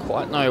hard to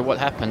quite know what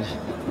happened.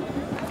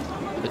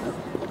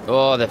 But,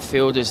 oh, the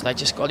fielders, they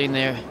just got in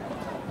there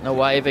in the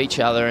way of each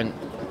other and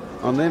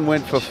then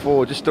went for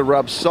 4 just to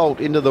rub salt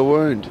into the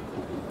wound.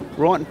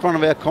 Right in front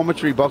of our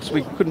commentary box,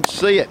 we couldn't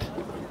see it.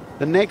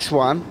 The next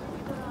one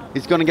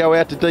is going to go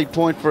out to deep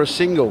point for a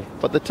single,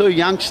 but the 2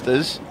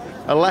 youngsters,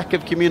 a lack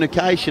of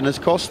communication has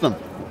cost them.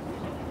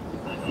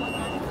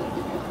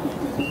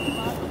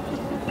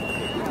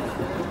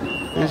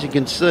 As you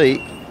can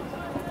see,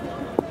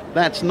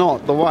 that's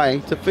not the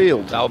way to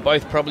field. they'll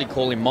both probably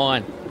call him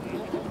mine.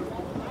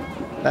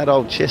 That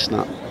old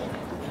chestnut.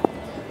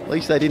 At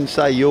least they didn't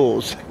say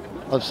yours.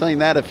 I've seen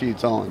that a few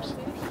times.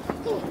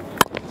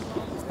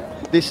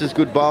 This is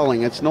good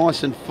bowling. It's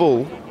nice and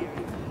full,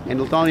 and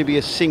it'll only be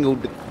a single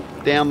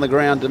down the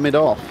ground to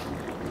mid-off.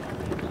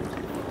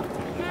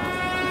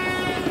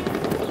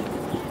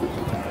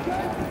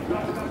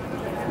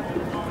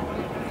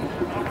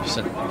 Just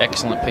an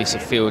excellent piece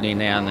of fielding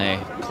down there.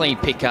 Clean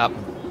pick up,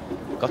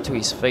 got to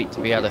his feet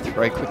to be able to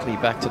throw quickly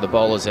back to the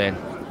bowler's end.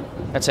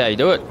 That's how you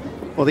do it.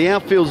 Well, the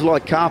outfield's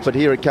like carpet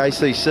here at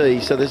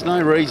KCC, so there's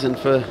no reason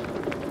for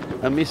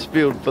a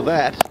misfield for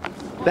that.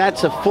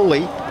 That's a fully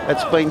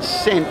that's been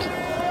sent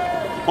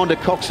onto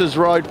Cox's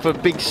Road for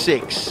big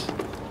 6.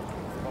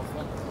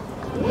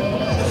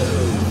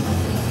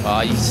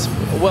 He's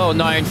well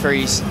known for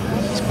his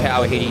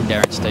power hitting,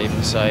 Darren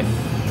Stevens, so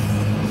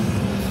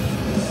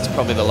it's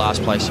probably the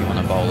last place you want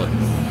to bowl it.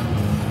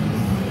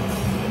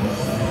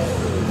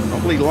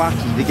 Probably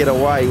lucky to get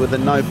away with a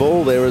no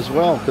ball there as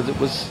well, because it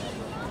was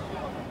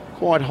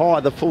quite high,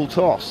 the full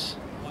toss.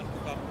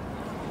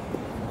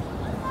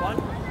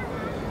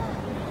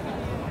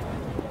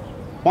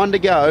 One to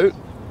go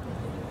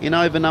in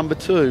over number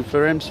 2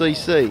 for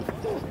MCC.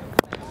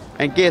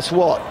 And guess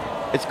what?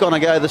 It's going to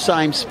go the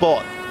same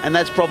spot, and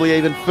that's probably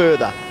even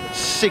further.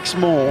 6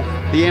 more.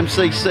 The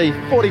MCC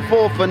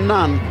 44 for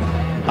none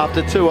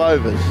after 2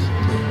 overs.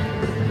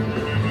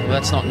 Well,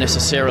 that's not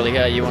necessarily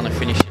how you want to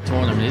finish your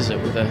tournament, is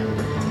it? With a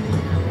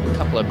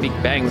couple of big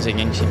bangs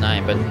against your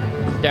name, but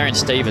Darren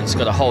Stevens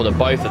got a hold of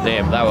both of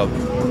them. They were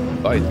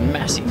both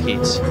massive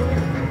hits.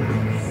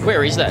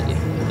 Where is that?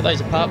 Are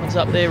those apartments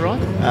up there,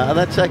 Ryan?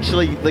 That's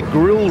actually the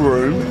grill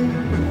room,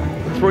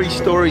 3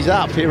 stories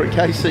up here at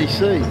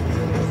KCC.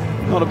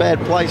 Not a bad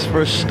place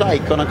for a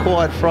steak on a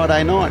quiet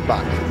Friday night,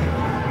 Buck.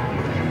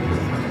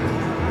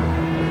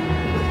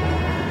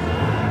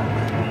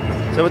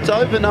 So it's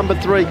over number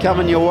 3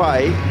 coming your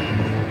way,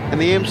 and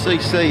the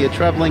MCC are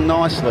travelling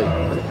nicely.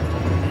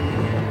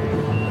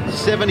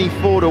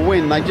 74 to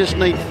win. They just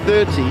need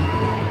 30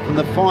 from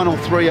the final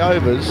 3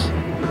 overs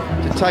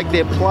to take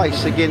their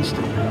place against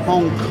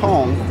Hong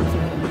Kong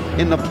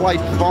in the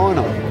plate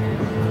final.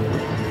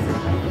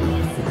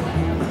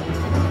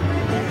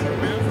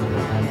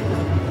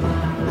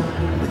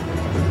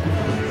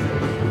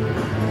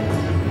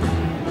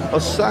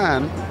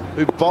 Hassan,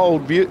 who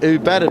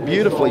batted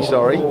beautifully, is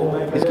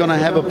going to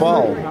have a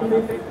bowl.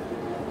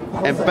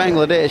 And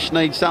Bangladesh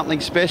needs something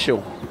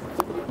special.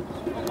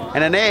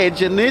 And an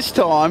edge, and this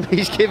time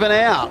he's given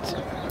out.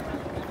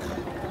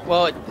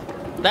 Well,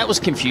 that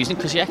was confusing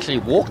because he actually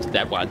walked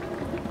that one.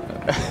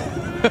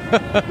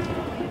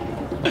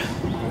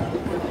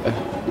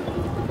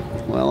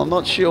 Well, I'm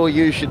not sure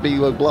you should be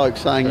the bloke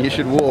saying you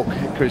should walk,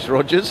 Chris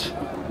Rogers.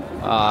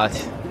 I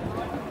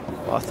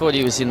thought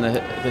he was in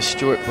the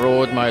Stuart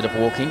Broad mode of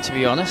walking, to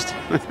be honest.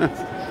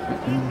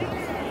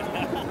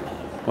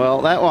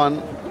 Well, that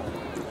one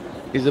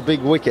is a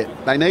big wicket.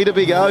 They need a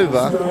big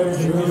over,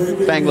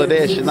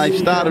 Bangladesh, and they've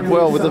started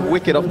well with a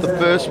wicket off the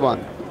first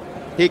one.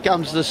 Here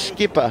comes the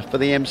skipper for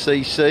the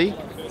MCC.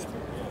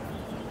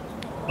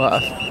 Well,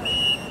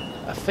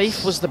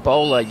 Afif was the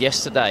bowler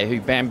yesterday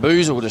who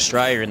bamboozled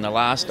Australia in the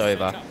last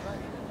over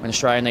when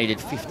Australia needed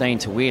 15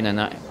 to win,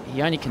 and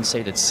he only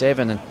conceded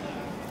 7. And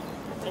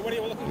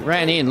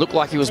Ran in, looked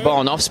like he was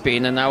bowling off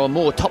spin, and they were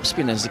more top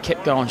spinners that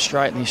kept going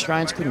straight, and the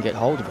Australians couldn't get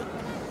hold of it.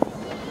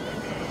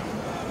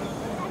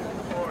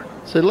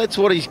 So let's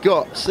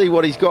see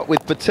what he's got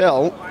with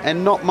Patel,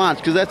 and not much,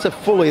 because that's a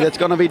fully that's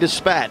going to be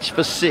dispatched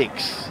for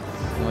 6.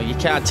 Well, you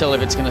can't tell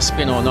if it's going to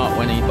spin or not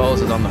when he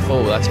bowls it on the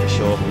full, that's for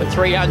sure. But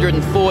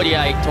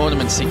 348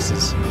 tournament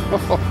sixes.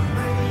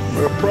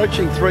 We're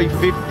approaching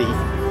 350.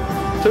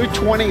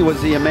 220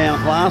 was the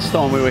amount last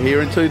time we were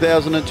here in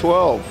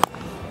 2012.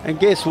 And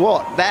guess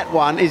what? That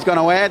one is going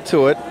to add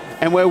to it,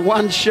 and we're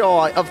one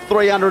shy of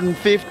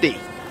 350.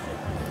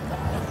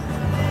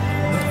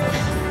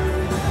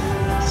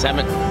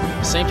 Salmon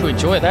seemed to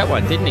enjoy that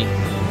one, didn't he?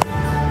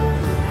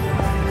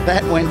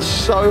 That went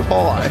so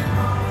high.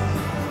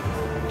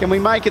 Can we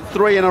make it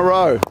 3 in a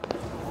row?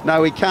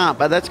 No, we can't,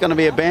 but that's going to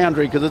be a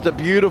boundary because it's a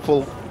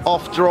beautiful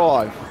off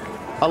drive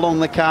along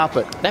the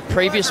carpet. That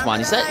previous one,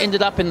 is that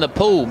ended up in the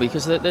pool?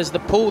 Because there's the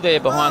pool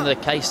there behind the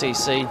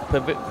KCC.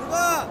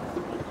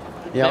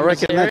 Yeah, I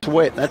reckon that's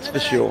wet, that's for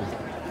sure.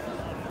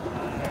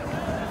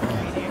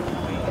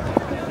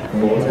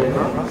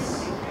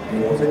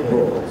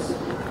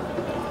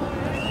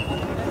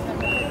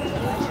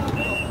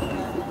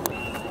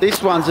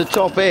 This one's a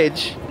top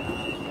edge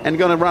and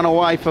going to run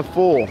away for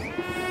 4.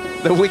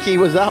 The wicket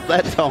was up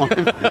that time.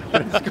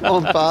 It's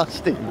gone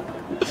past him.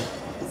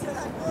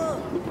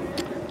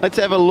 Let's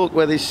have a look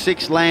where this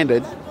 6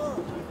 landed.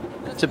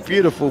 It's a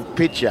beautiful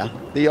picture.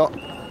 The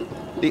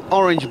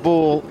orange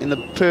ball in the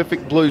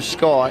perfect blue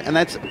sky, and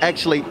that's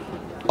actually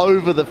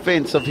over the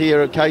fence of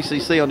here at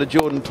KCC on the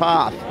Jordan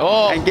Path.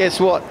 Oh. And guess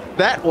what?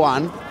 That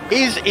one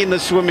is in the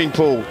swimming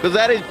pool because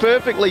that is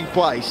perfectly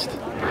placed.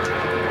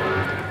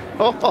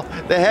 Oh,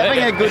 they're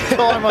having a good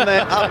time on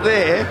that up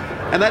there,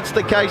 and that's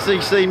the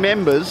KCC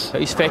members.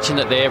 He's fetching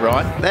it there,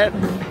 right? That,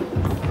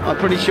 I'm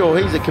pretty sure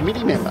he's a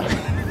committee member.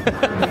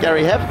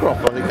 Gary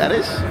Havcroft, I think that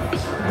is.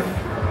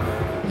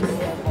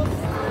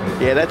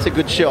 Yeah, that's a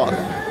good shot.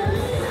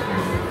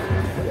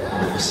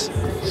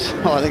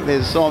 So I think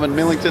there's Simon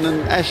Millington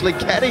and Ashley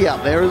Caddy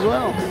up there as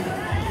well.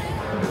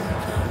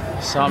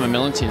 Simon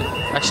Millington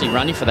actually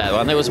running for that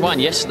one. There was one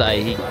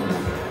yesterday he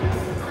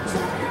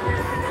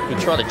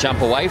tried to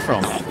jump away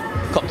from.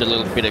 Copped a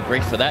little bit of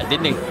grief for that,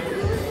 didn't he?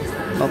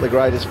 Not the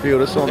greatest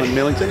fielder, Simon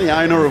Millington, the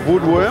owner of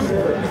Woodworm.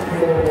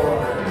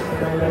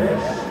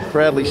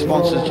 Proudly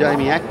sponsors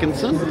Jamie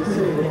Atkinson.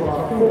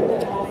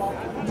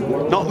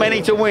 Not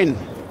many to win.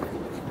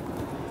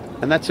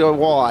 And that's a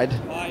wide,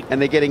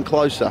 and they're getting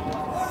closer.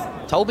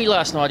 Told me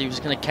last night he was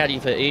going to caddy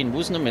for Ian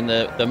Woosnam in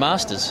the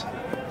Masters.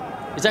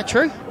 Is that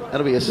true?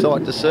 That'll be a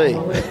sight to see.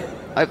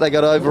 Hope they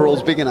got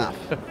overalls big enough.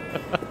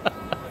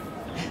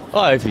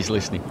 I hope he's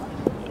listening.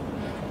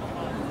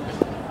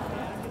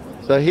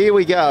 So here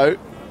we go.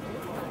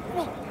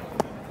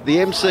 The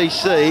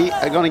MCC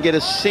are going to get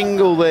a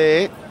single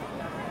there.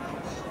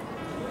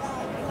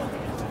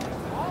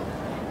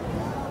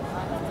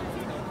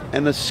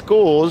 And the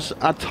scores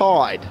are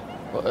tied.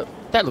 Well,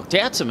 that looked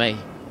out to me,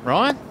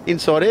 Ryan.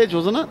 Inside edge,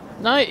 wasn't it?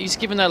 No, he's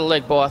given that a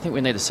leg ball. I think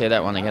we need to see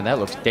that one again. That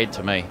looks dead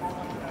to me.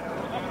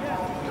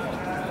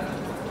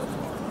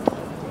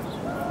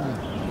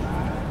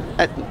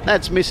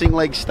 That's missing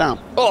leg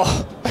stump.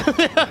 Oh!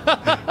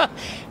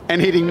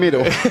 And hitting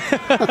middle.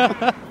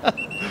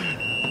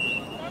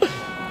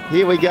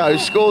 Here we go.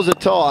 Scores are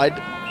tied.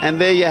 And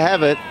there you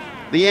have it.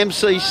 The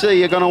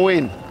MCC are going to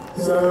win.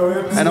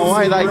 And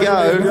away they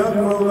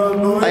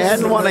go. They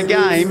hadn't won a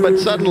game, but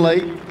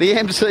suddenly the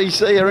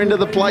MCC are into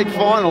the plate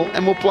final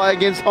and will play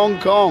against Hong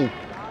Kong.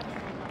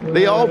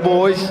 The old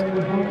boys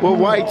were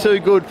way too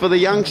good for the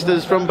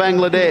youngsters from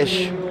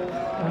Bangladesh.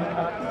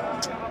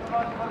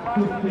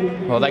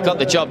 Well, they got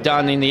the job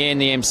done in the end,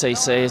 the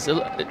MCC. It's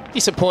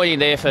disappointing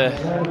there for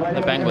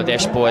the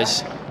Bangladesh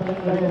boys.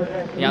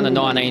 The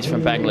under-19s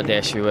from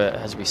Bangladesh, who were,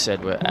 as we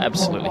said, were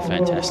absolutely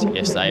fantastic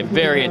yesterday.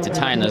 Very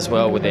entertaining as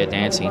well with their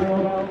dancing.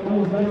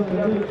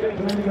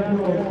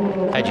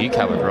 How'd you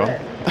cover it, Ron?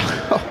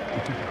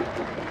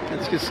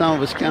 That's because some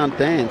of us can't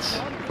dance,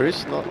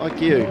 Chris, not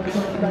like you.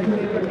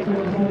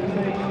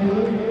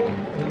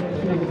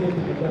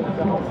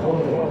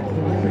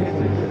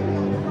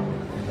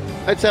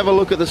 Let's have a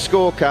look at the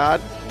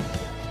scorecard,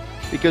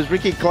 because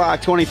Ricky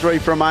Clark 23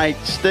 from 8,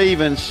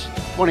 Stevens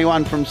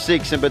 21 from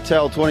 6 and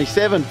Patel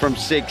 27 from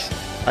 6.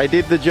 They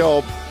did the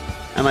job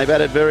and they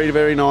batted very,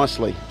 very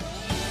nicely.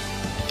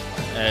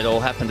 It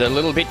all happened a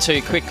little bit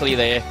too quickly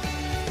there.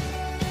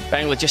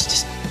 Bangladesh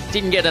just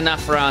didn't get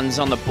enough runs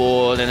on the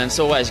board, and it's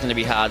always going to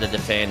be hard to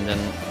defend, and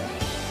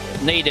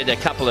needed a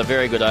couple of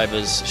very good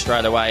overs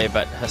straight away,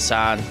 but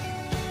Hassan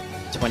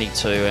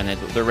 22 and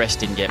the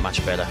rest didn't get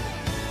much better.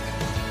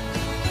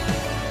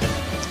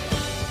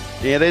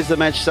 Yeah, there's the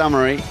match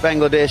summary.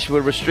 Bangladesh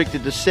were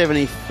restricted to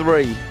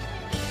 73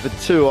 for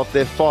 2 off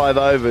their 5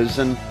 overs,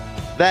 and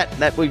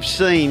that we've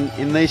seen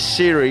in this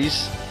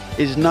series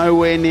is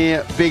nowhere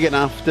near big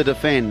enough to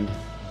defend.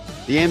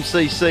 The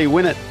MCC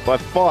win it by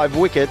 5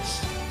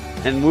 wickets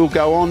and will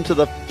go on to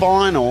the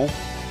final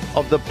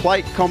of the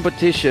plate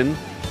competition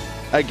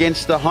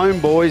against the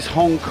homeboys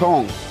Hong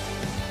Kong.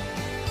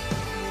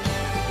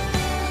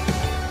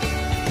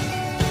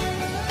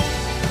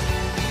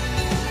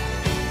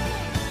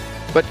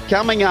 But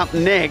coming up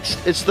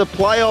next, it's the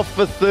playoff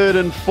for 3rd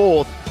and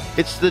 4th.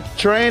 It's the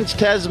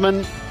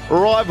Trans-Tasman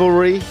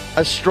rivalry,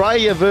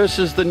 Australia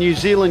versus the New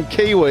Zealand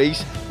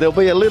Kiwis. There'll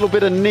be a little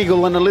bit of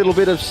niggle and a little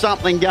bit of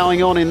something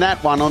going on in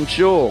that one, I'm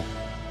sure.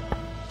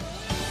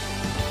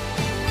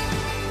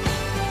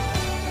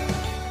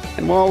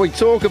 And while we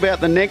talk about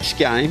the next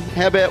game,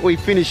 how about we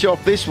finish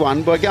off this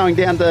one by going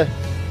down to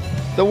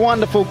the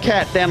wonderful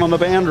Cat down on the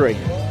boundary.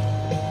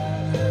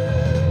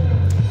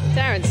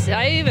 Darren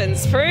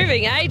Stevens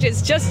proving age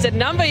is just a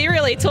number. You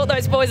really taught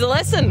those boys a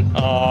lesson.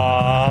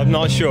 I'm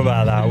not sure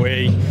about that.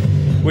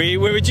 We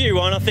were due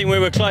one. I think we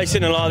were close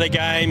in a lot of the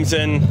games,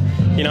 and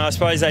I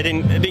suppose they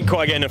didn't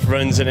quite get enough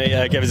runs, and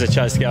it gave us a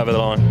chance to get over the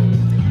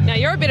line. Now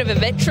you're a bit of a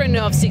veteran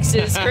of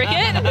Sixers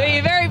cricket. Were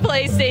you very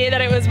pleased to hear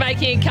that it was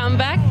making a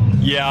comeback?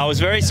 Yeah, I was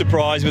very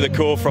surprised with a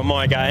call from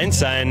Mike Gaines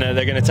saying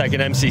they're going to take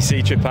an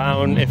MCC trip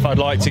out and if I'd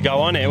like to go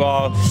on it.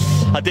 Well,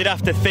 I did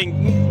have to think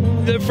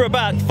for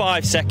about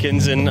 5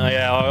 seconds, and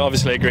I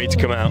obviously agreed to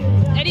come out.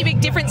 Any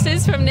big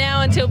differences from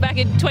now until back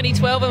in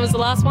 2012 when was the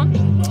last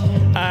one?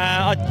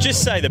 I'd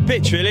just say the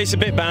pitch, really. It's a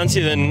bit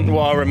bouncier than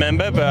what I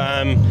remember,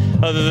 but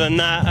other than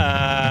that,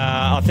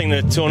 I think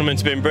the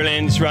tournament's been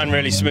brilliant. It's run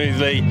really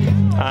smoothly,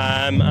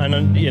 and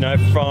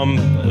from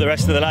the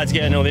rest of the lads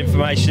getting all the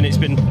information, it's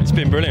been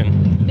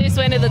brilliant. This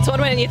went to the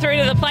tournament and you're through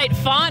to the plate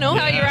final.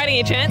 How are you rating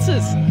your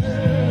chances?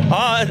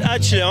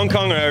 Actually, Hong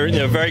Kong are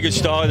a very good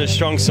start, they're a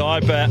strong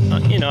side, but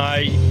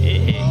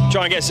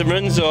try and get some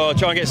runs or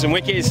try and get some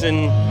wickets,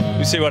 and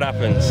we'll see what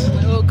happens.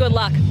 Well, good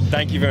luck.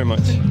 Thank you very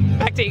much.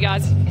 Back to you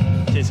guys.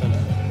 Cheers, son.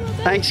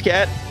 Thanks,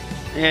 Kat.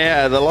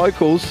 Yeah, the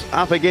locals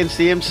up against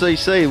the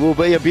MCC will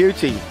be a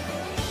beauty.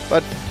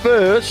 But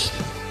first,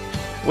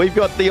 we've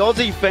got the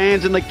Aussie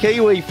fans and the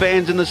Kiwi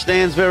fans in the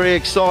stands very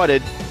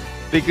excited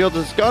because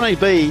it's going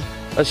to be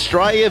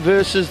Australia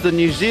versus the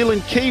New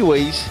Zealand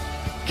Kiwis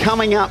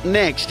coming up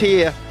next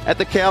here at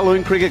the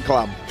Kowloon Cricket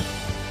Club.